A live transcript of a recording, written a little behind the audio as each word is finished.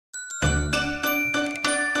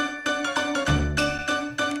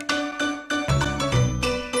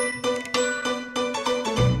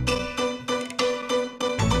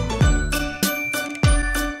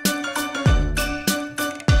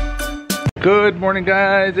Good morning,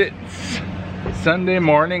 guys. It's Sunday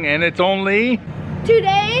morning and it's only 2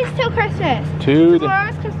 days till Christmas.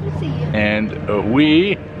 Tomorrow's Christmas Eve. And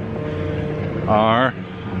we are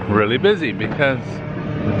really busy because,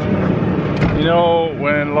 you know,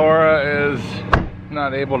 when Laura is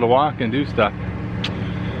not able to walk and do stuff,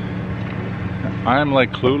 I'm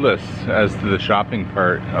like clueless as to the shopping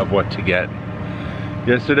part of what to get.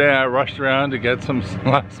 Yesterday I rushed around to get some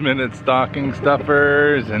last minute stocking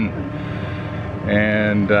stuffers and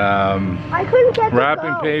I couldn't get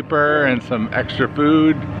wrapping paper and some extra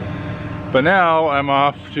food. But now I'm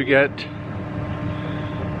off to get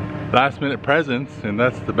last minute presents, and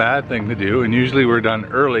that's the bad thing to do. And usually we're done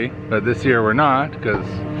early, but this year we're not because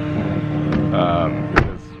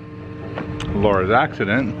Laura's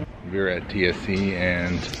accident. We were at TSC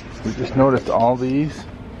and we just noticed all these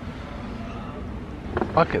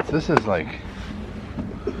buckets. This is like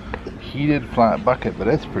heated flat bucket, but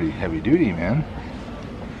it's pretty heavy duty, man.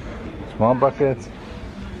 Small buckets.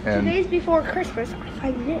 And 2 days before Christmas, I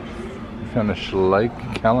find this. We found a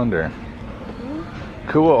Schleich calendar.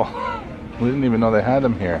 Cool. We didn't even know they had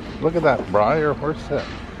them here. Look at that Breyer horse set.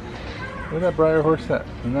 Look at that Breyer horse set.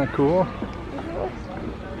 Isn't that cool?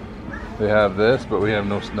 They have this, but we have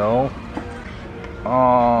no snow.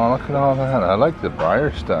 Oh, look at all that. I like the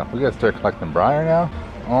Breyer stuff. We gotta start collecting Breyer now.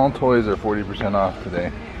 All toys are 40% off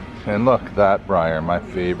today. And look, that Breyer, my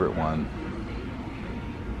favorite one.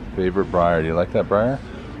 Favorite Breyer. Do you like that Breyer?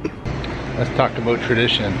 Let's talk about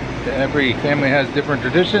tradition. Every family has different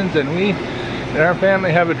traditions, and we in our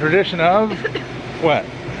family have a tradition of what?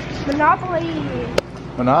 Monopoly.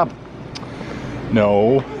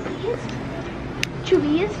 No.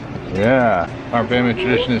 Chewies. Yeah. Our family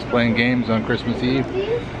tradition is playing games on Christmas Eve.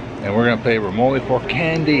 And we're gonna play Romoli for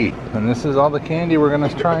candy. And this is all the candy we're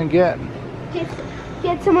gonna try and get.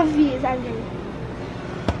 Get some of these, I'm getting.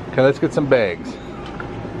 Okay, let's get some bags.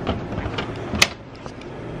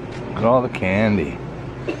 Look at all the candy.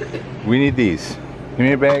 We need these. Give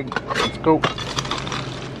me a bag. Let's go.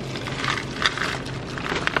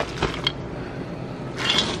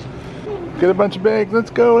 Get a bunch of bags. Let's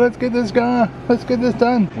go. Let's get this gone. Let's get this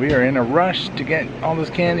done. We are in a rush to get all this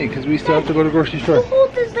candy because we still have to go to the grocery store.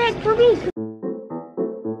 Hold this bag for me.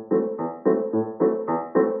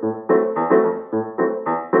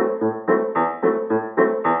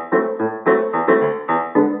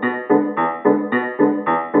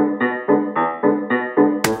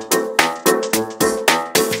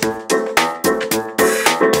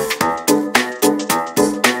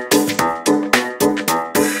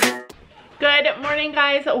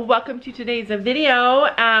 Guys, welcome to today's video.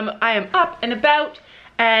 I am up and about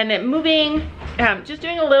and moving, just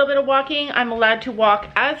doing a little bit of walking. I'm allowed to walk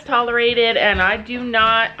as tolerated, and I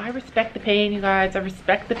respect the pain, you guys. I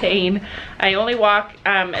respect the pain. I only walk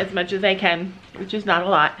as much as I can, which is not a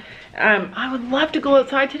lot. I would love to go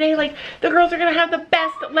outside today. Like, the girls are gonna have the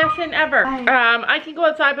best lesson ever. I can go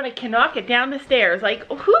outside, but I cannot get down the stairs. Like,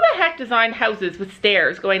 who the heck designed houses with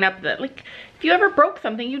stairs going up the, like, if you ever broke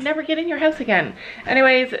something, you'd never get in your house again.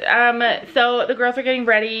 Anyways, so the girls are getting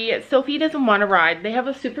ready. Sophie doesn't want to ride. They have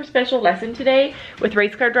a super special lesson today with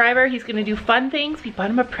race car driver. He's gonna do fun things. We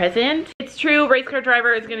bought him a present. It's true, race car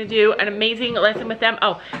driver is gonna do an amazing lesson with them.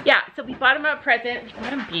 Oh, yeah, so we bought him a present. We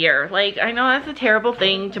bought him beer. Like, I know that's a terrible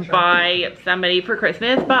thing to buy somebody for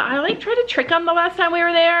Christmas, but I like tried to trick him the last time we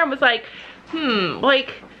were there and was like,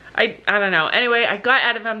 like, I don't know. Anyway, I got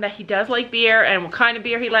out of him that he does like beer and what kind of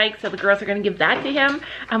beer he likes, so the girls are gonna give that to him.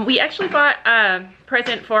 We actually bought a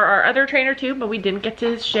present for our other trainer too, but we didn't get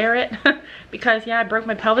to share it because, yeah, I broke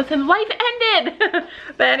my pelvis and life ended.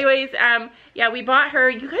 But anyways, yeah, we bought her,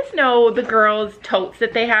 you guys know the girls' totes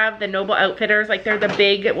that they have, the Noble Outfitters, like they're the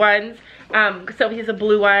big ones. Sophie has a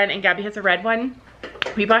blue one and Gabby has a red one.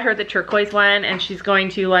 We bought her the turquoise one, and she's going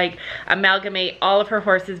to like amalgamate all of her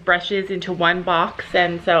horse's brushes into one box.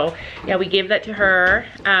 And so, yeah, we gave that to her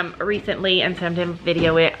recently, and Sam didn't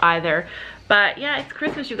video it either. But yeah, it's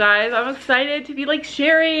Christmas, you guys. I'm excited to be like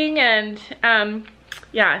sharing, and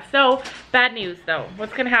yeah, so bad news though.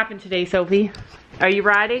 What's gonna happen today, Sophie? Are you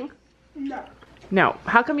riding? No. No.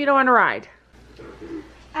 How come you don't want to ride?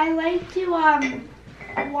 I like to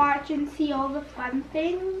watch and see all the fun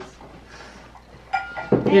things.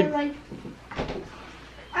 And like,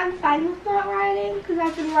 I'm fine with not riding because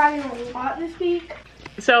I've been riding a lot this week.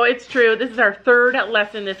 So it's true, this is our third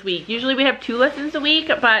lesson this week. Usually we have 2 lessons a week,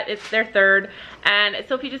 but it's their third, and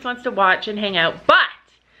Sophie just wants to watch and hang out. But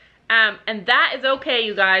and that is okay,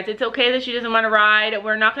 you guys. It's okay that she doesn't want to ride.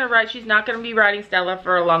 We're not gonna ride. She's not gonna be riding Stella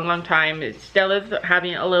for a long time. Stella's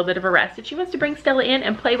having a little bit of a rest. If she wants to bring Stella in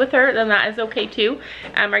and play with her, then that is okay too.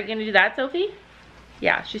 Are you gonna do that, Sophie?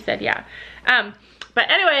 Yeah, she said yeah. But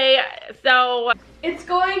anyway, so it's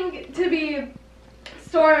going to be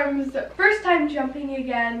Storm's first time jumping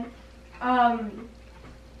again.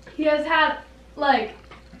 He has had like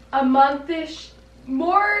a month-ish,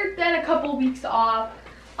 more than a couple weeks off.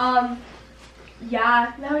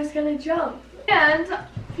 Yeah, now he's gonna jump. And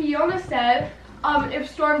Fiona said, if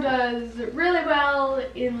Storm does really well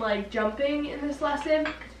in like jumping in this lesson,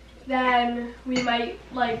 then we might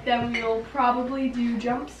then we'll probably do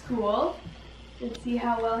jump school and see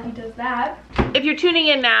how well he does that. If you're tuning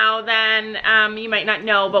in now, then you might not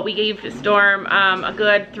know, but we gave Storm a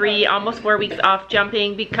good 3, almost 4 weeks off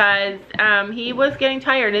jumping because he was getting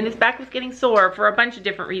tired and his back was getting sore for a bunch of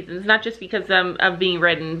different reasons, not just because of being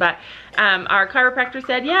ridden, but our chiropractor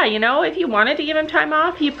said, yeah, you know, if you wanted to give him time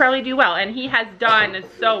off, he'd probably do well, and he has done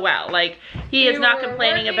so well. Like, he is not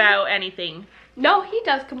complaining about anything. No, he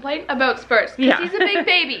does complain about spurs because he's a big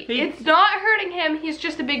baby. It's not hurting him, he's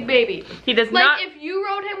just a big baby. He does not. Like, if you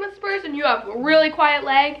rode him with spurs and you have a really quiet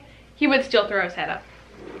leg, he would still throw his head up.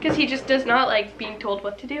 Because he just does not like being told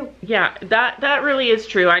what to do. Yeah, that really is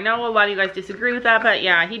true. I know a lot of you guys disagree with that, but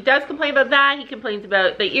yeah, he does complain about that. He complains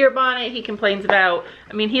about the ear bonnet. He complains about,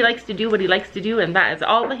 I mean, he likes to do what he likes to do, and that is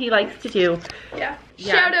all that he likes to do. Yeah.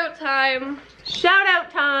 Shout out time. Shout out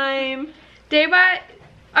time.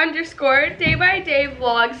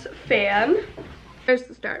 DaybyDayVlogs fan. There's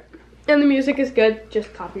the start. And the music is good,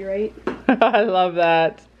 just copyright. I love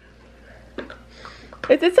that.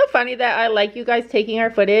 It's so funny that I like you guys taking our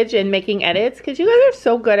footage and making edits, because you guys are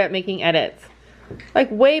so good at making edits. Like,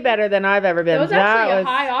 way better than I've ever been. That was actually a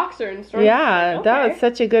high Oxford story. Yeah, okay. That was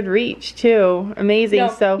such a good reach, too. Amazing.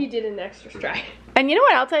 No, so he did an extra stride. And you know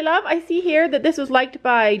what else I love? I see here that this was liked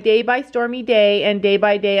by DayByStormyDay and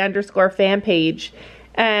DayByDay_ fan page.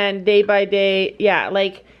 And DayByDay, yeah,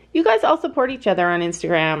 like, you guys all support each other on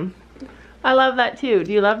Instagram. I love that too.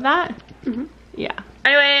 Do you love that? Mm-hmm. Yeah.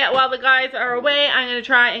 Anyway, while the guys are away, I'm gonna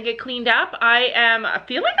try and get cleaned up. I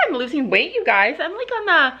feel like I'm losing weight, you guys. I'm like on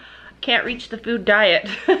the can't reach the food diet.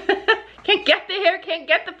 Can't get there, can't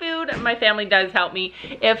get the food. My family does help me.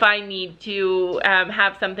 If I need to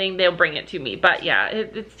have something, they'll bring it to me. But yeah,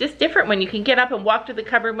 it's just different when you can get up and walk to the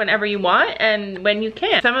cupboard whenever you want and when you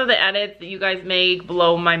can't. Some of the edits that you guys make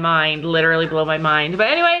blow my mind, literally blow my mind. But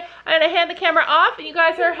anyway, I'm gonna hand the camera off and you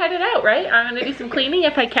guys are headed out, right? I'm gonna do some cleaning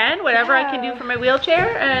if I can, whatever I can do for my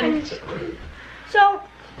wheelchair. And so,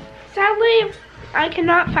 sadly, I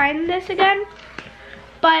cannot find this again,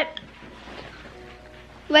 but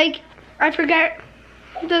like, I forget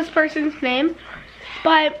this person's name,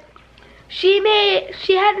 but she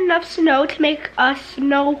had enough snow to make a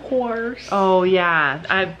snow horse. Oh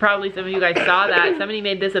yeah, probably some of you guys saw that. Somebody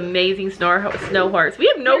made this amazing snow horse.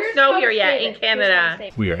 We have no snow here yet in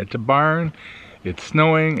Canada. We are at the barn. It's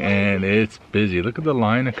snowing and it's busy. Look at the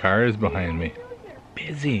line of cars behind me.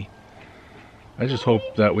 Busy. I just hope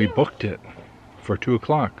that we booked it for 2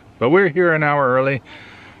 o'clock. But we're here an hour early,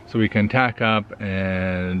 so we can tack up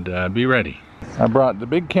and be ready. I brought the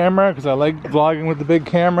big camera because I like vlogging with the big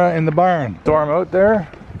camera in the barn. Storm out there.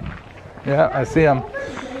 Yeah, I see him.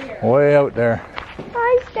 Way out there.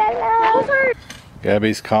 Hi, Stella.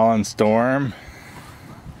 Gabby's calling Storm.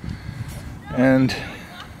 And,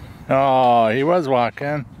 oh, he was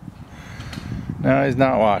walking. No, he's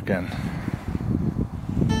not walking.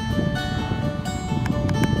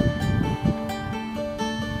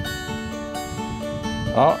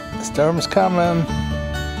 Oh, the storm's coming.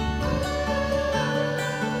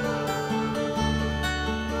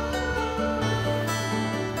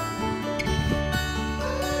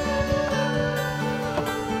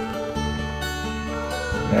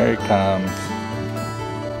 There he comes.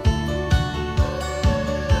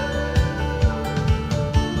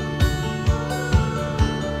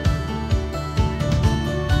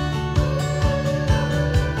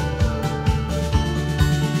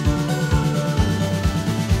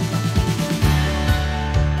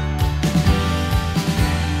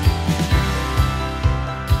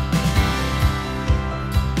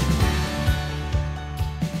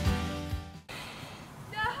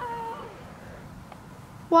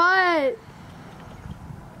 What?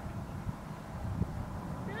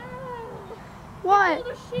 No. What?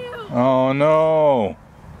 Oh no.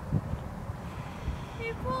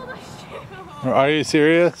 He pulled a shoe. Are you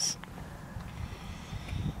serious?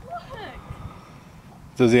 Look.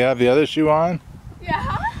 Does he have the other shoe on?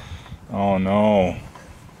 Yeah. Oh no.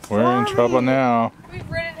 We're in trouble now. We've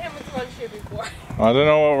ridden him with one shoe before. I don't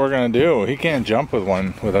know what we're gonna do. He can't jump with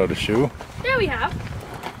one without a shoe. Yeah, we have.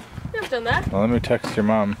 We've done that. Well, let me text your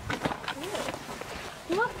mom.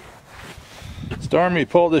 Look. Stormy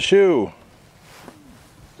pulled a shoe.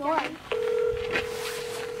 Storm.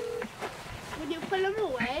 put him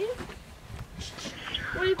away?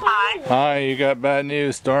 What are you putting away? Hi, you got bad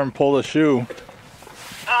news. Storm pulled a shoe.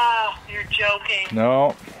 Oh, you're joking.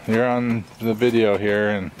 No, you're on the video here,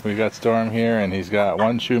 and we got Storm here, and he's got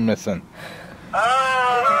one shoe missing.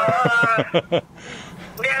 Oh,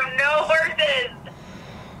 we have no horses.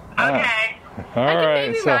 Okay. All I can right,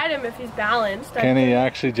 maybe so ride him if he's balanced. can he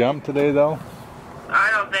actually jump today, though?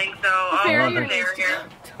 I don't think so. I'll Very when they're here.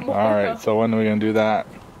 All right, so when are we gonna do that?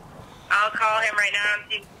 I'll call him right now and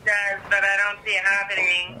see what he says, but I don't see it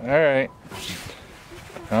happening. All right.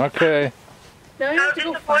 Okay. Now you So have to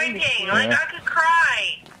go find it. disappointing. Like, I could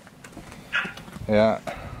cry. Yeah.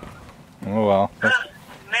 Oh well. Oh,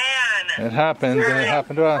 man. It happens, and it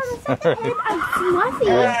happened to us. All right. I'm fluffy.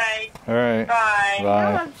 All right. All right. Bye. Now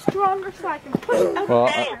Bye. I'm stronger so I can push out Well,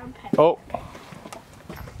 the armpit. Oh.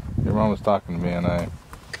 Your mom was talking to me, and I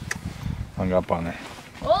hung up on her.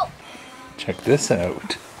 Oh. Check this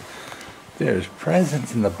out. There's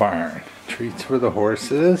presents in the barn. Treats for the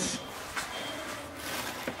horses.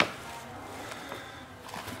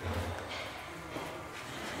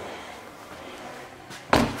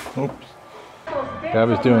 Oops.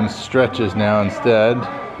 Gabby's doing stretches now instead.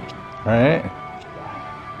 Right?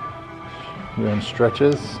 Doing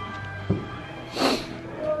stretches.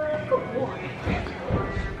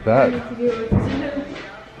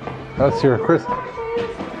 That's your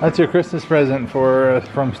Christmas present for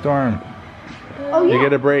from Storm. Oh yeah. You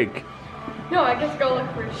get a break. No, I guess go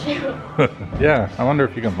look for a shoe. Yeah, I wonder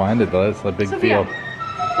if you can find it though. It's a big Sophia, field.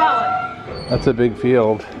 that one. That's a big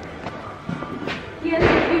field. He has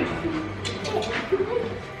a huge feet.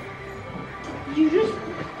 You just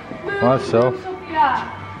move. What, so?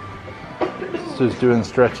 Sophia. It's just doing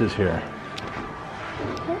stretches here.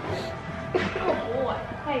 Good boy.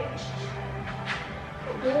 Hey.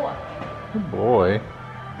 Good boy. Good boy.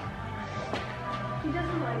 He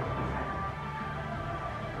doesn't like it.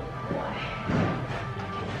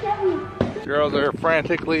 Girls are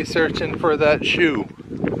frantically searching for that shoe.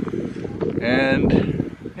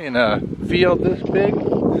 And in a field this big,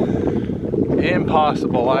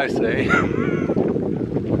 impossible, I say. It's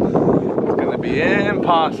gonna be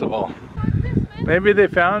impossible. Maybe they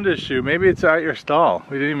found his shoe. Maybe it's at your stall.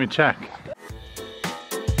 We didn't even check.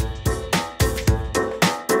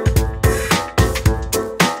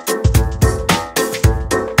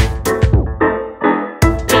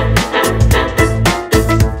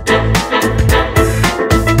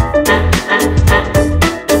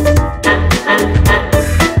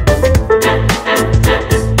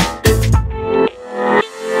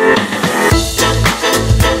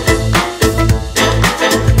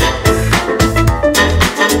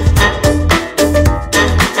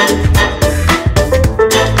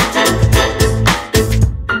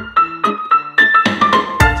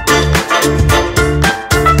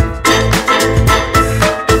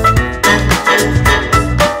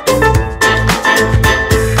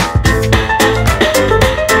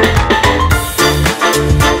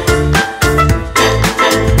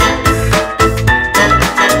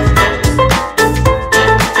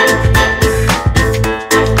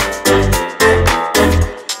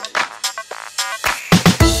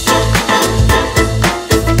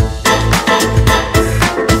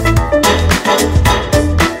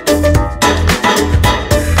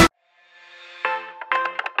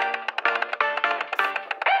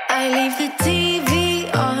 I leave the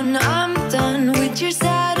TV on, I'm done with your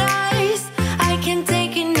sad eyes. I can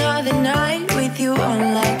take another night with you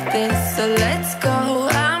on like this. So let's go,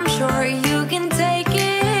 I'm sure you can take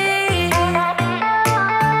it.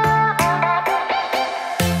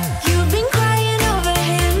 You've been crying over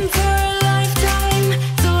him for a lifetime.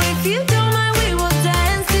 So if you don't mind, we will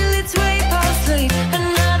dance till it's way past late.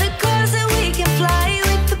 Another course that we can fly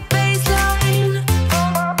with the baseline.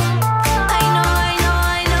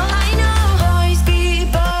 Boys be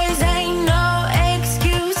boys, ain't no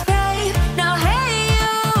excuse, babe. Now hey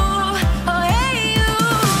you, oh hey you,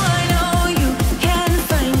 I know you can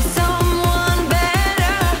find someone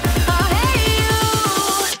better. Oh hey you,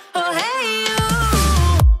 oh hey you.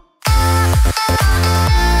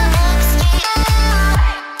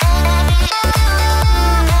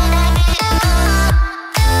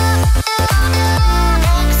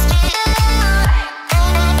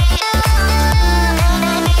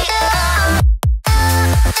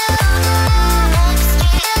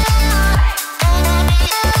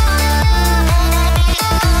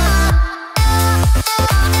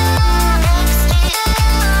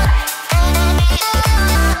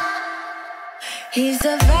 He's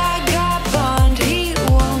a vagabond, he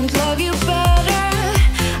won't love you better.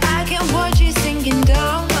 I can watch you sinking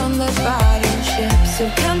down on the bottom ship. So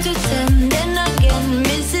count to 10, then again,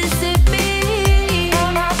 Mississippi.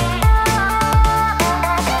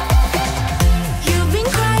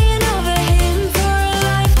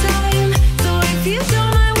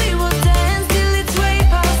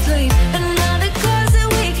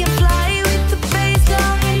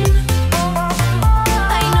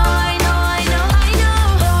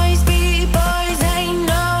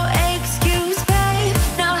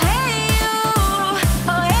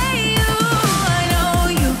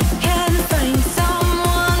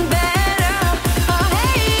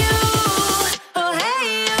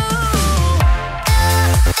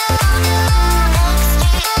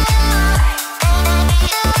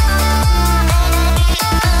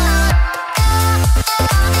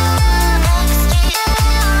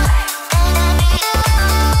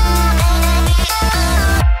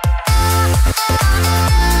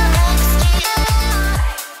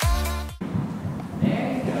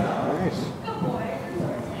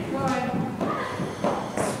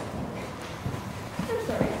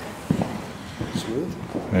 smooth.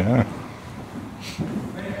 Yeah.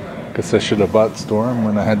 Guess I should have bought Storm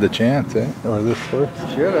when I had the chance, eh? Or this horse.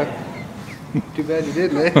 Shoulda. Too bad you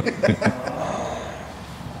didn't, eh?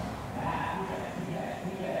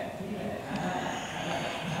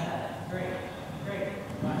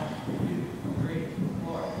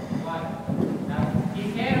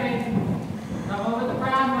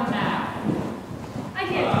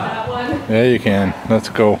 Yeah, you can. Let's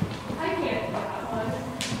go.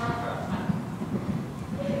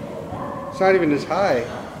 It's not even as high.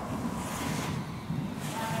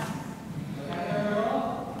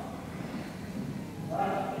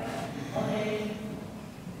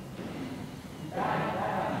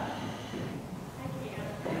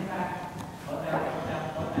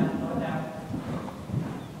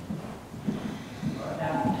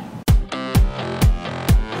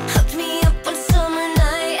 Hooked me up one summer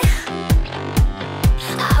night.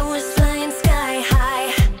 I was flying sky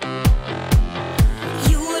high.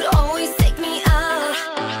 You would always take me out.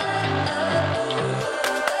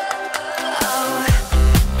 Oh,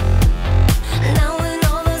 now when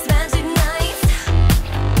all those magic nights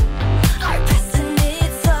are passing,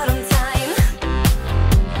 it's autumn time.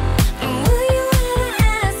 Will you ever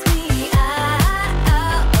ask me out?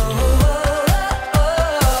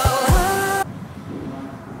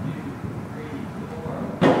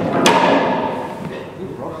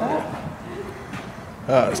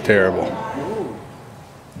 That was terrible.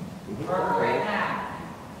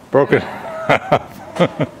 Broke it.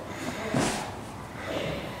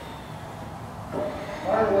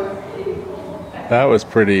 That was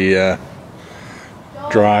pretty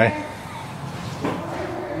dry.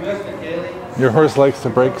 Your horse likes to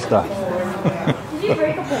break stuff. Did you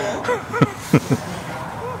break a bowl?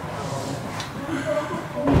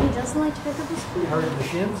 He doesn't like to pick up his food. Hurt the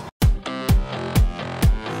shins?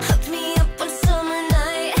 Hooked me up one summer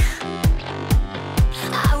night.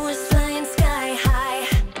 I was flying sky high.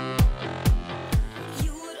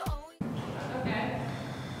 You would always.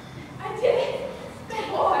 I did it. Good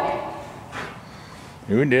boy.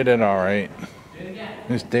 You did it all right.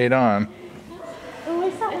 You stayed on.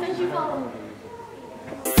 And then you follow.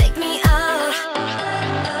 Take me out.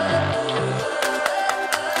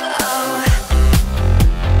 Oh,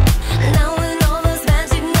 now when all those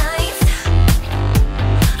magic nights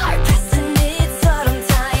are passing, it's autumn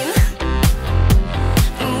time.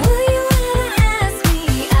 Will you ever ask me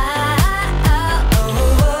out?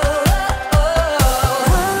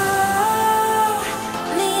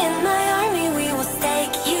 Me and my army, we will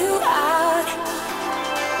stake you out.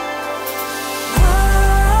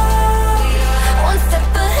 One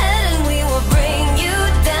step ahead and we will bring you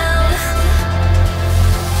down.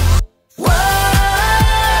 Whoa,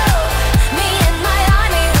 me and my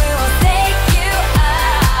army, we will take you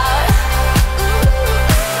out.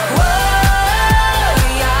 Whoa,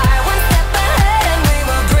 we are one step ahead and we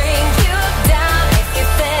will bring you down. If you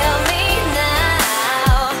fail me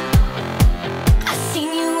now, I've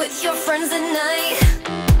seen you with your friends at night,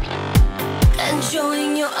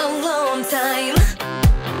 enjoying your alone time.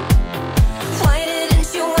 Why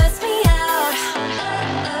didn't you ask me out?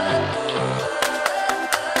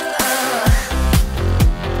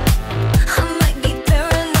 I might be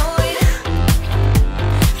paranoid,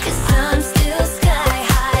 'cause I'm still sky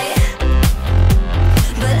high.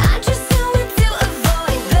 But I just know what to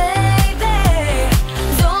avoid, baby.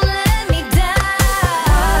 Don't let me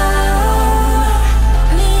down.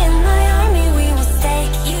 Me and my army, we will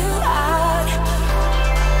stake you out.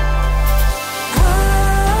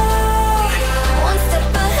 One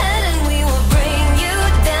step ahead and we will bring you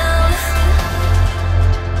down.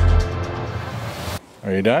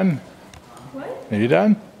 Are you done? What? Are you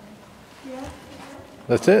done? Yeah.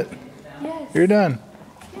 That's it? Yes. You're done?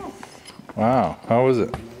 Yes. Wow. How was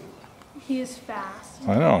it? He is fast.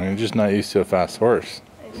 I know. You're just not used to a fast horse.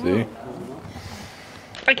 See?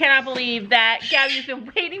 I cannot believe that Gabby's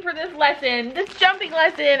been waiting for this lesson, this jumping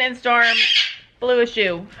lesson, and Storm blew a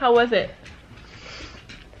shoe. How was it?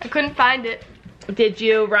 I couldn't find it. Did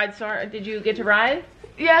you ride Storm? Did you get to ride?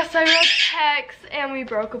 Yes, I rode Tex and we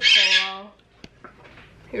broke a pole.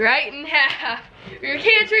 Right in half. We were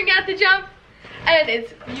cantering at the jump and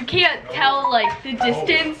you can't tell like the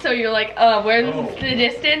distance, so you're like, where's the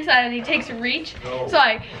distance? And he takes a reach. So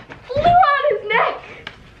I flew on his neck.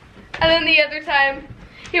 And then the other time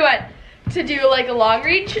he went to do like a long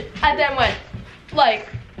reach and then went like,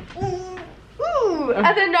 ooh, Woo!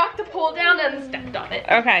 And then knocked the pole down and stepped on it.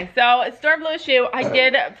 Okay, so Storm blew a shoe. I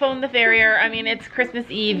did phone the farrier. I mean, it's Christmas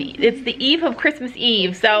Eve. It's the eve of Christmas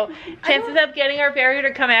Eve. So chances of getting our farrier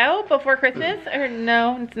to come out before Christmas, or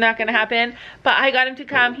no, it's not going to happen. But I got him to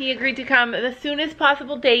come. He agreed to come. The soonest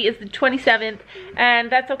possible date is the 27th.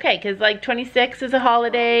 And that's okay, because like 26 is a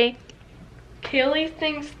holiday. Kaylee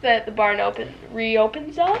thinks that the barn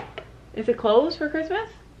reopens up. Is it closed for Christmas?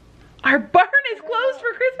 Our barn is closed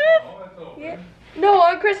for Christmas? Oh, it's open. Yeah. No,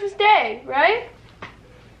 on Christmas Day, right?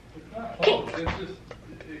 It's not closed. It's just,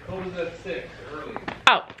 it closes at 6 early.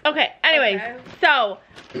 Oh, okay. Anyways, Okay. so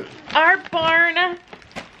our barn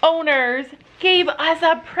owners gave us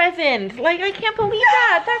a present. Like, I can't believe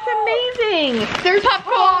that. That's amazing. There's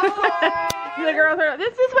popcorn. The girls are,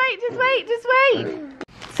 just wait.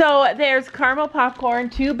 So there's caramel popcorn,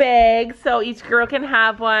 2 bags, so each girl can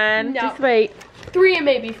have one. No. Just wait. 3 and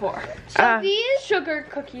maybe 4. So these Sugar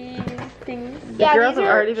cookies things. The girls have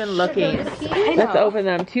already been looking. I Let's know. open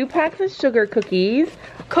them. 2 packs of sugar cookies.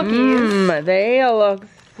 Cookies. They look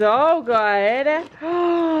so good.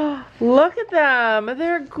 Look at them.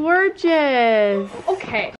 They're gorgeous.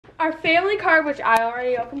 Okay. Our family card, which I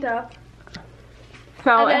already opened up.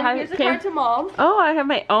 So And it then has here's a card to Mom. Oh, I have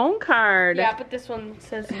my own card. Yeah, but this one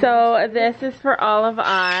says. So this is for all of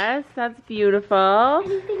us. That's beautiful.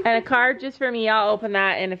 And a card just for me. I'll open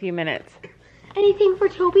that in a few minutes. anything for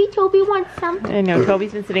Toby? Toby wants some. I know,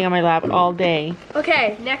 Toby's been sitting on my lap all day.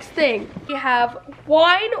 Okay, next thing. We have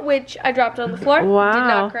wine, which I dropped on the floor. Wow. Did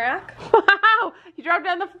not crack. Wow! You dropped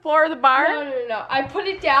down the floor of the bar? No. I put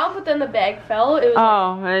it down, but then the bag fell. It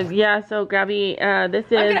was Yeah, so Gabby, this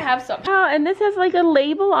is... I'm gonna have some. Oh, and this has like a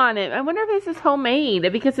label on it. I wonder if this is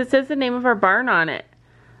homemade because it says the name of our barn on it.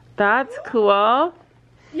 That's cool.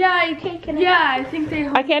 Yeah, I think they...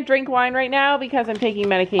 I can't drink wine right now because I'm taking Oh,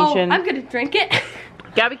 medication. I'm gonna drink it.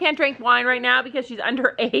 Gabby can't drink wine right now because she's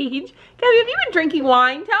underage. Gabby, have you been drinking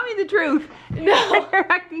wine? Tell me the truth. No.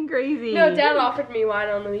 You're acting crazy. No, Dad offered me wine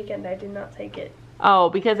on the weekend. I did not take it. Oh,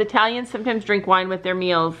 because Italians sometimes drink wine with their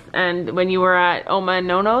meals. And when you were at Oma and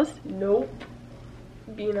Nono's? Nope.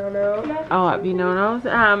 Binono. Oh, at Binono's.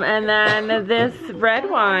 And then this red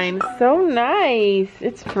wine. So nice.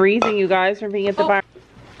 It's freezing, you guys, from being at the bar.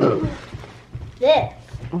 This.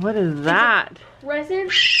 What is that? Resin.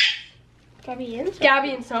 Gabby and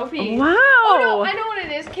Gabby and Sophie. Wow. Oh no, I know what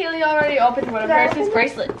it is. Kaylee already opened one of hers. It's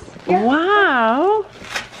bracelets. Wow.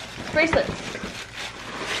 Bracelets.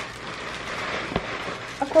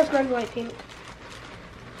 Of course, red, white, pink.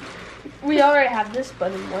 We already have this,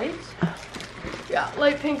 but in white. Yeah,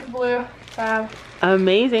 light pink, blue.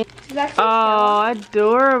 Amazing. Is that so Oh,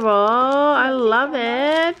 adorable. I love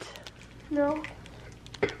it. No.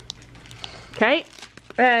 Okay.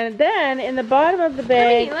 And then in the bottom of the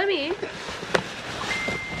bag. Let me.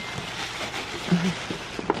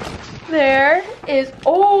 There is.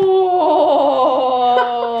 Oh.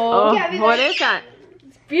 Oh, what is that?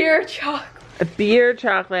 Beer chocolate. A beer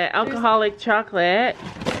chocolate, alcoholic chocolate.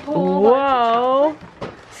 Whole Whoa.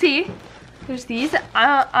 See, there's these.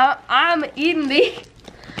 I'm eating these.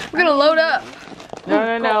 We're gonna load up.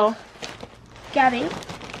 No. Gabby,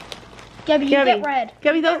 you get red.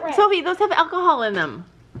 Gabby, Get red. Sophie, those have alcohol in them.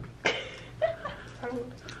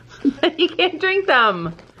 You can't drink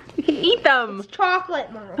them. You can eat them.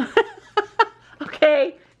 Chocolate, Mom.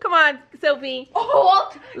 Okay, come on, Sophie.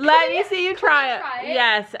 Oh, Let me see you try it. try it?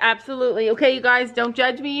 Yes, absolutely. Okay, you guys, don't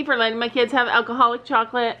judge me for letting my kids have alcoholic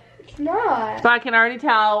chocolate. It's not. But I can already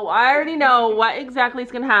tell. I already know what exactly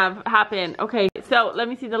is going to happen. Okay, so let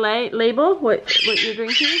me see the label. What you're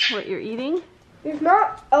drinking, what you're eating. There's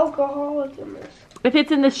not alcohol in this. If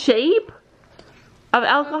it's in the shape of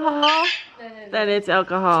alcohol, then it's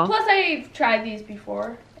alcohol. Plus, I've tried these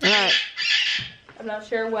before. All right. I'm not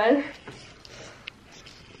sure when.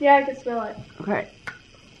 Yeah, I can smell it. Okay.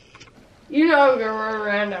 You know I'm gonna run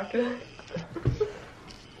around after that.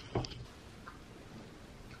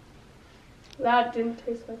 That didn't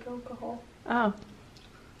taste like alcohol. Oh.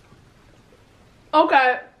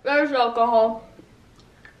 Okay, there's alcohol.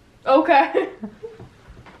 Okay.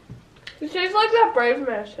 It tastes like that Brave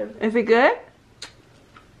medicine. Is it good?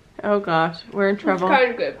 Oh gosh, we're in trouble. It's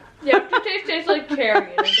kind of good. Yeah, it tastes like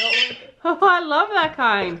cherry and I don't like it. Oh, I love that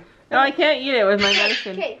kind. No, I can't eat it with my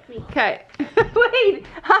medicine. Okay, me. Okay. Wait,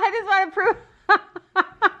 I just want to prove.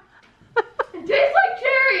 It tastes like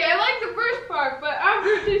cherry. I like the first part, but after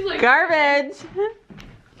it tastes like Garbage.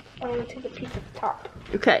 I'm gonna take a piece of the top.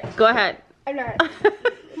 Okay, go ahead. I'm not.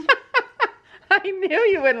 I knew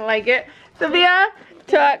you wouldn't like it. Sophia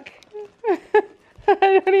took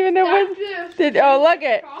I don't even know what. Oh, look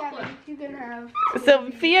it. You can have.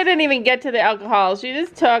 Sophia didn't even get to the alcohol. She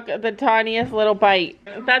just took the tiniest little bite.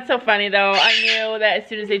 That's so funny though. I knew that as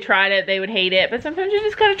soon as they tried it, they would hate it. But sometimes you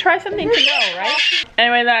just gotta try something to know, right?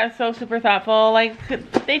 Anyway, that is so super thoughtful. Like,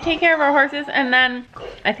 they take care of our horses, and then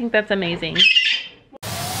I think that's amazing.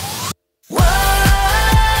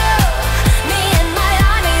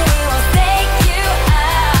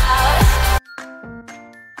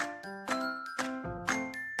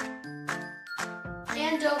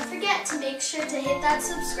 And don't forget to make sure to hit that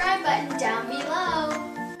subscribe button down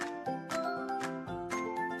below.